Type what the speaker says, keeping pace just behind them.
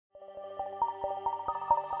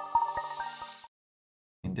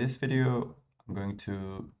In this video, I'm going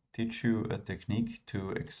to teach you a technique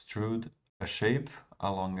to extrude a shape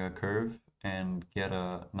along a curve and get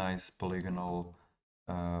a nice polygonal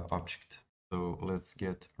object. So let's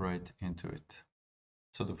get right into it.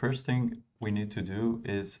 So the first thing we need to do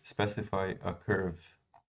is specify a curve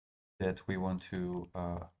that we want to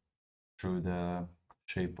extrude the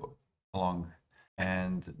shape along.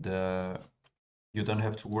 And you don't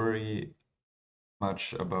have to worry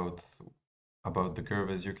much about the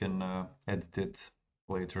curve, as you can edit it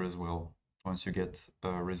later as well once you get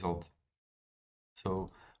a result.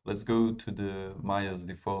 So let's go to the Maya's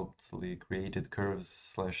defaultly created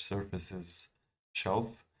curves/surfaces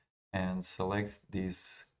shelf and select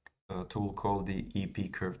this tool called the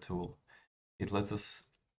EP curve tool. It lets us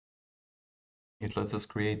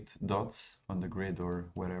create dots on the grid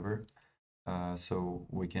or whatever, so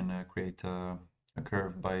we can create a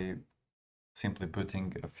curve by simply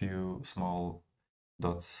putting a few small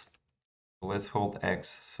dots. So let's hold X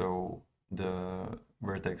so the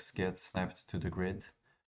vertex gets snapped to the grid,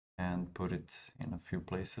 and put it in a few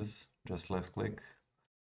places. Just left click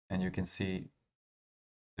and you can see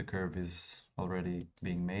the curve is already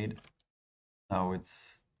being made. Now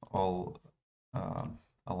it's all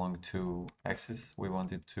along two axes. We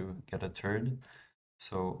wanted to get a third,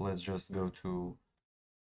 so let's just go to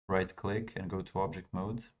right click and go to object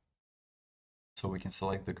mode. So we can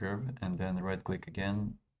select the curve and then right click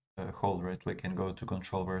again, hold right click and go to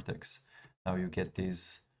control vertex. Now you get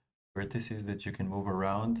these vertices that you can move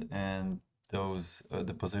around, and those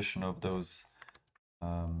the position of those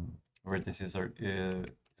vertices are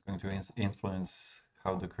going to influence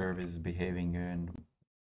how the curve is behaving and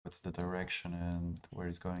what's the direction and where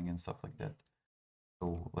it's going and stuff like that.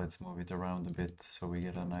 So let's move it around a bit so we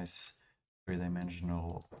get a nice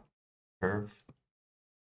three-dimensional curve.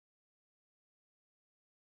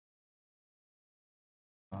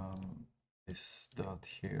 This dot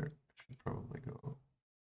here should probably go,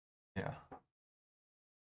 yeah.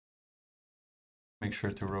 Make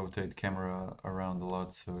sure to rotate camera around a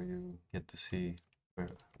lot so you get to see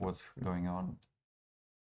what's going on.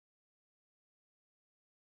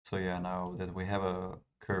 So yeah, now that we have a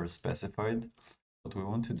curve specified, what we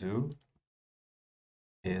want to do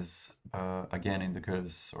is, again, in the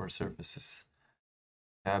curves or surfaces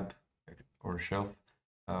tab or shelf,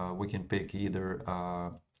 we can pick either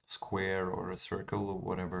a square or a circle,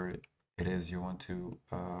 whatever it is you want to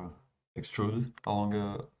extrude along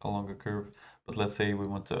a curve. But let's say we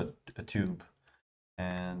want a tube,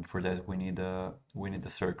 and for that we need a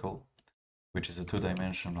circle, which is a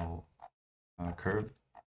two-dimensional curve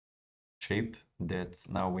shape that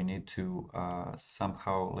now we need to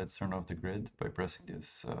somehow, let's turn off the grid by pressing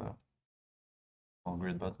this small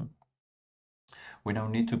grid button. We now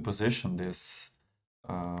need to position this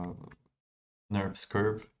NURBS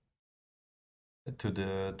curve to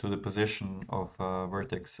the position of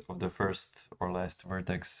vertex of the first or last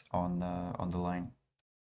vertex on the line,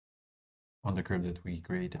 on the curve that we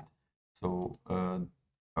created. So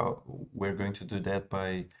we're going to do that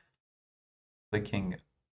by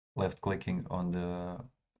left clicking on the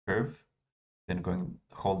curve, then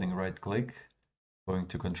holding right click, going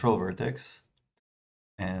to control vertex,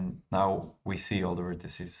 and now we see all the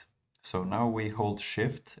vertices. So now we hold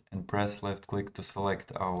shift and press left click to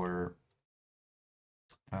select our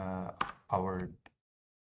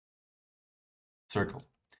circle.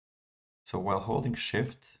 So while holding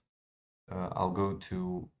shift, I'll go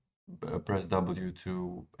to press W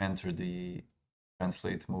to enter the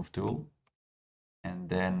translate move tool, and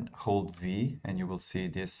then hold V, and you will see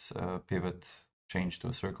this pivot change to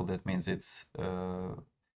a circle. That means it's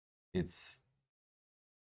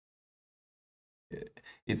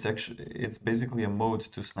basically a mode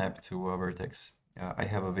to snap to a vertex. I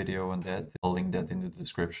have a video on that. I'll link that in the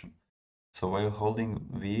description. So while holding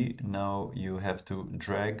V, now you have to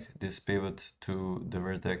drag this pivot to the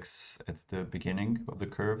vertex at the beginning of the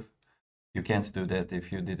curve. You can't do that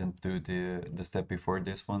if you didn't do the step before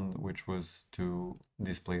this one, which was to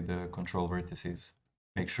display the control vertices.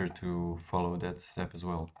 Make sure to follow that step as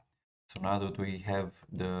well. So now that we have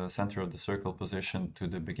the center of the circle positioned to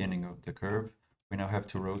the beginning of the curve, we now have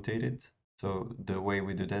to rotate it. So the way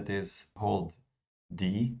we do that is hold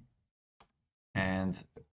D, and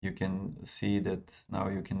you can see that now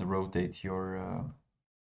you can rotate your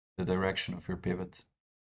the direction of your pivot.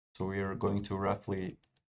 So we are going to roughly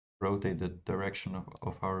rotate the direction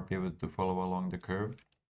of our pivot to follow along the curve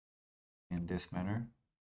in this manner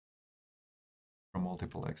from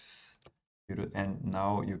multiple axes. And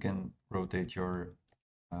now you can rotate your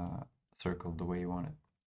circle the way you want it.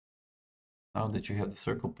 Now that you have the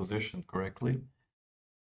circle positioned correctly,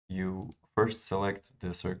 you first select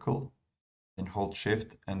the circle, then hold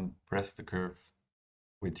shift and press the curve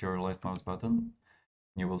with your left mouse button.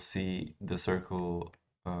 You will see the circle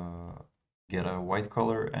get a white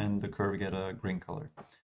color and the curve get a green color.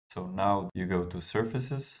 So now you go to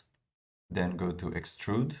surfaces, then go to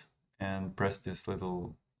extrude and press this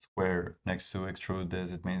little square next to extrude,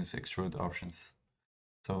 as it means extrude options.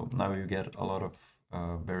 So now you get a lot of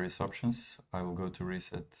various options. I will go to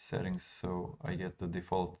reset settings, so I get the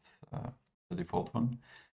default one.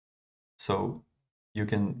 So you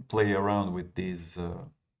can play around with these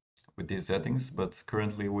settings, but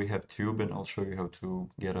currently we have tube, and I'll show you how to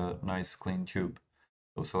get a nice clean tube.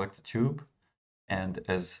 So select the tube, and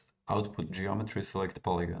as output geometry, select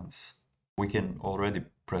polygons. We can already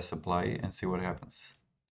press apply and see what happens.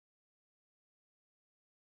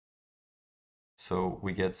 So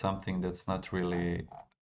we get something that's not really,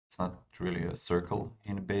 it's not really a circle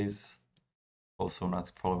in base, also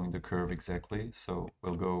not following the curve exactly. So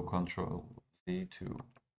we'll go Control Z to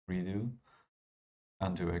redo,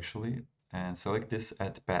 undo actually, and select this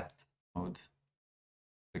at path mode.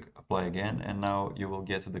 Click apply again, and now you will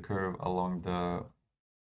get the curve along the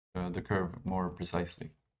curve more precisely.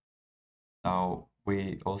 Now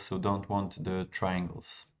we also don't want the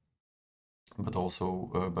triangles, but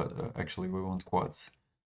actually we want quads.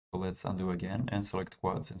 So let's undo again and select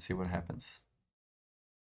quads and see what happens.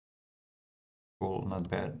 Cool, not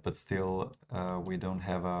bad, but still we don't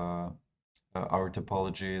have our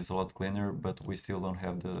topology is a lot cleaner, but we still don't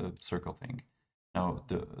have the circle thing. Now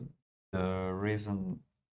the reason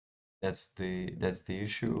that's the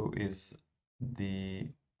issue is the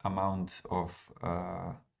amount of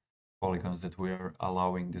polygons that we are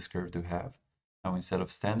allowing this curve to have. Now instead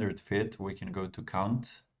of standard fit, we can go to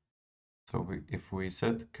count. So if we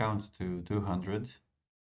set count to 200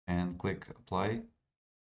 and click apply,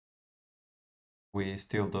 we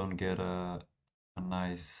still don't get a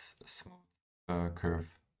nice smooth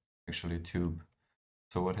curve, actually tube.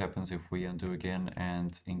 So what happens if we undo again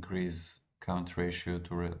and increase count ratio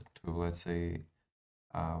to let's say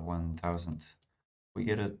 1000? We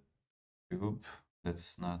get a tube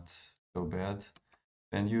that's not so bad.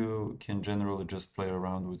 And you can generally just play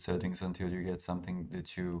around with settings until you get something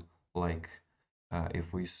that you like.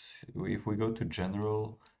 If we go to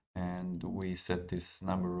general and we set this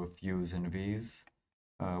number of U's and V's,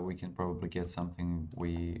 we can probably get something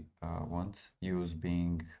we want. U's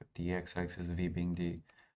being the x-axis, V being the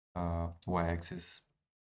y-axis,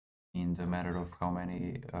 in the matter of how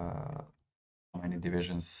many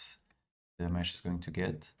divisions the mesh is going to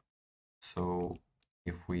get. So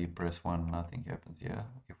if we press 1, nothing happens. Yeah,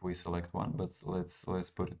 if we select 1, but let's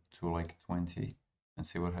put it to like 20 and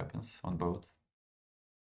see what happens on both.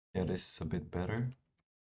 Yeah, this is a bit better.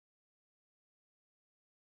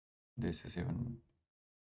 This is even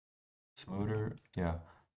smoother. Yeah.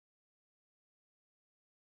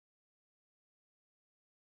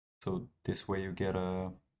 So this way you get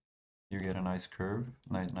a nice curve,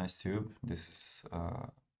 nice tube. This is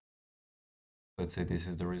let's say this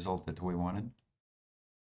is the result that we wanted.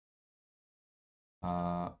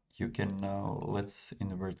 You can now, let's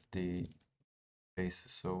invert the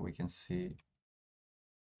faces so we can see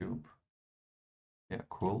tube. Yeah,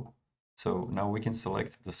 cool. So now we can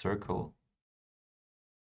select the circle,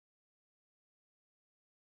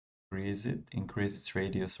 increase its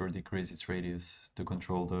radius or decrease its radius to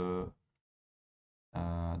control the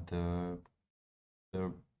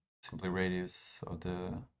simply radius of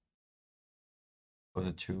the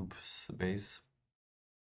tube's base.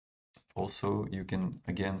 Also, you can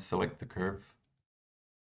again select the curve,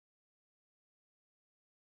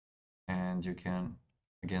 and you can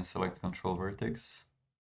again select control vertex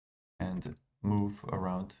and move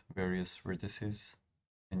around various vertices,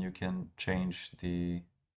 and you can change the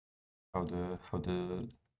how the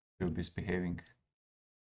tube is behaving,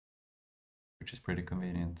 which is pretty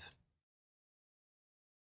convenient.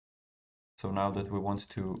 So now that we want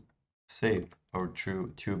to save our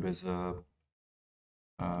tube as a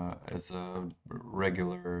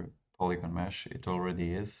regular polygon mesh, it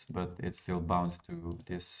already is, but it's still bound to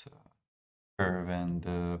this curve and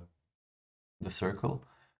the circle.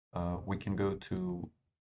 We can go to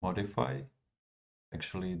modify,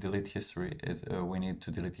 actually delete history. We need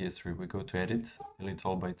to delete history. We go to edit, delete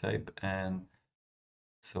all by type, and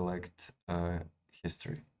select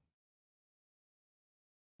history.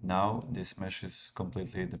 Now this mesh is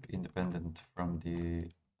completely independent from the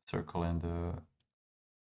circle and the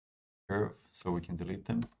curve, so we can delete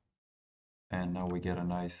them. And now we get a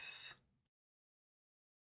nice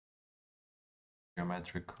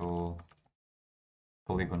geometrical,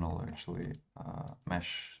 polygonal actually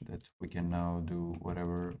mesh that we can now do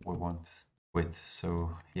whatever we want width.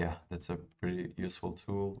 So yeah, that's a pretty useful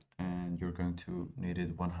tool, and you're going to need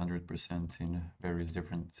it 100% in various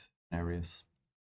different areas.